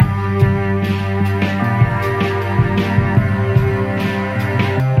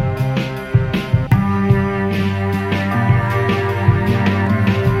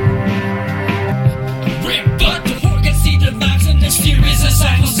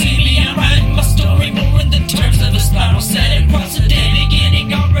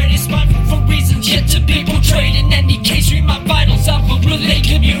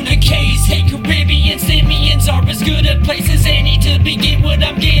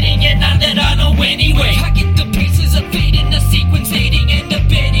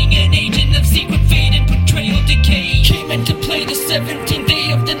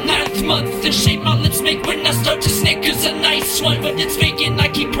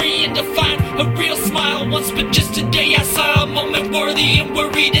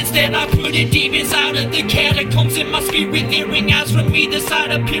greed. Instead I put in demons out of the catacombs, and my spirit leering eyes from either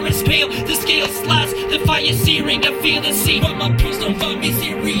side. Appearance pale, the scale slides, the fire searing. I feel the sea, but my peers don't find me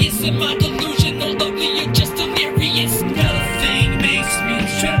serious. Am I delusional, ugly, or just delirious? Nothing makes me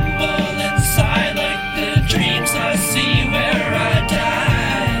tremble inside like the dreams I see where I die.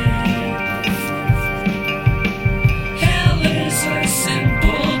 Hell is a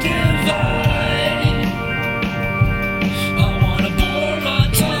simple divide. I wanna bore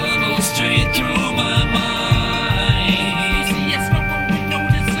a tunnel straight through my mind. Yes, no one would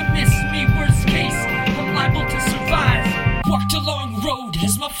notice or miss me. Worst case, I'm liable to survive. Walked a long road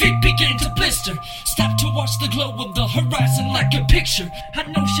as my feet began to blister. Stopped to watch the glow of the horizon like a picture. I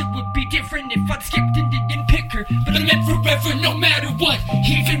know shit would be different if I'd skipped and didn't pick her, but I meant forever no matter what.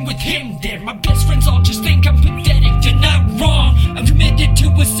 Even with him there, my best friends all just think I'm pathetic. They're not wrong. I'm committed to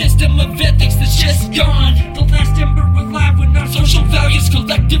a system of ethics that's just gone. The last ember alive when our social values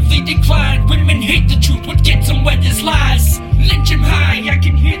collectively decline. Women hate the truth, what gets them wet is lies. Lynch him high, I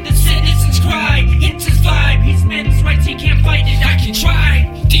can hear the citizens cry. It's his vibe, he's men's rights, he can't fight it, I can try.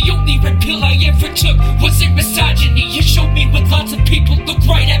 The only red pill I ever took wasn't misogyny. You showed me what lots of people look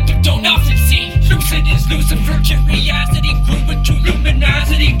right at but don't often see. Lucid is Lucifer, curiosity grew into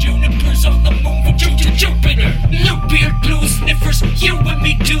luminosity. Junipers on the moon from June to Jupiter. Blue beard, blue sniffers, you and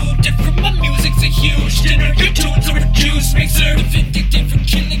me do different. My music's a huge dinner, your tunes are a juice mixer. The vindictive for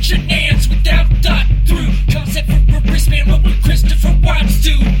killing shenanigans without thought through. Concept for a wristband, what would Christopher Watts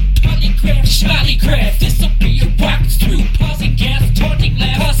do? Polygraph, smilygraph, this'll be a walkthrough. Pausing gas, taunting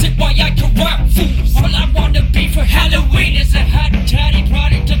laugh, pause it while I corrupt fools. All I wanna be for Halloween is a hot toddy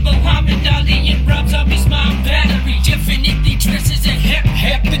product of Muhammad Ali and Rob Zombie's mom battery. Definitely dresses and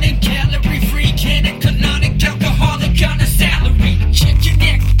happening calorie free. Cannon, colonic, alcoholic on a salary. Check your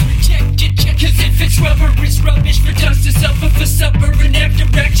neck, protect your check, cause if it's rubber, it's rubbish. For dust to suffer for supper and after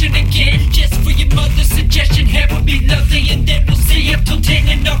action again. Just for your mother's suggestion, have would be lovely, and then we'll see up till 10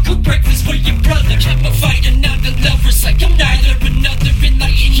 and I'll cook breakfast for your brother. I'm a fighter, not a lover, like I'm neither another.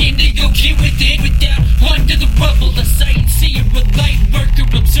 Enlightened candy, okay with it, without under the rubble. A sightseer, a light worker,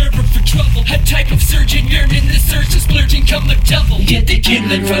 observer for trouble. A type of surgeon yearning the search is splurging, come a double. Get the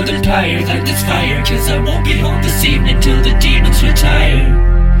kindling from the pyre, like this fire, cause I won't be home this evening till the demons retire.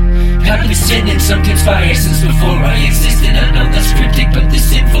 I've been sending some conspire since before I existed. I know that's cryptic, but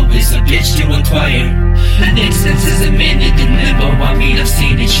this info is a bitch to acquire. An instance is a minute in limbo. I mean, I've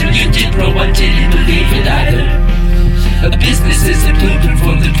seen it, sure you did, bro, I didn't believe it either. A business is a blueprint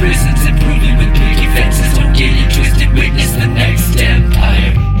for the prisons, improving with picky fences. Don't get it twisted, witness the next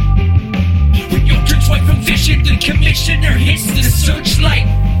empire. When your drinks white from fishing, the commissioner hits the searchlight.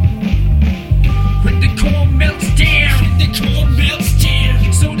 When the corn melts down,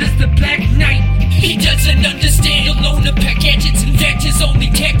 so does the Black Knight. He doesn't understand, alone to pack gadgets. In fact, his only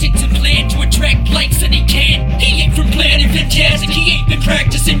tactic to plan to attract likes, and he can't. He ain't from Planet Fantastic, he ain't been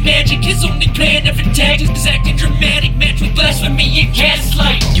practicing magic. His only plan of attack is acting dramatic, match with blasphemy and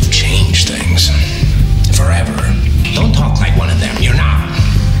gaslight. You've changed things forever. Don't talk like one of them, you're not.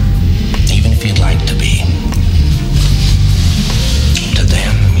 Even if you'd like to be. To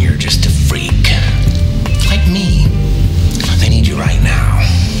them, you're just a freak. Like me. They need you right now.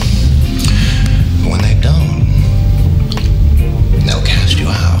 But when they don't, they'll cast you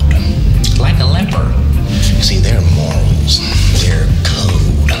out. Like a leper. You see, their morals, their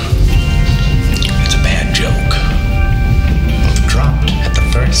code. It's a bad joke. Dropped at the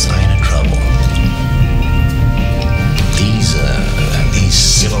first sign of trouble. These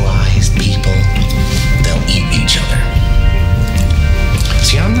civilized people, they'll eat each other.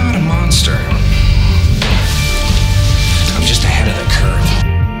 See, I'm not a monster. I'm just ahead of the curve.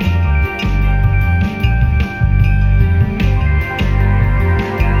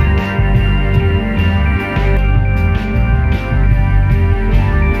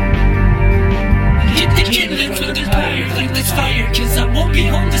 Get the kindling for the pyre, like this fire, cause I won't be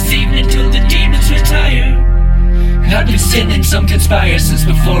home this evening till the demons retire. I've been sending some conspire since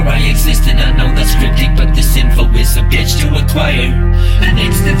before I existed. I know that's cryptic,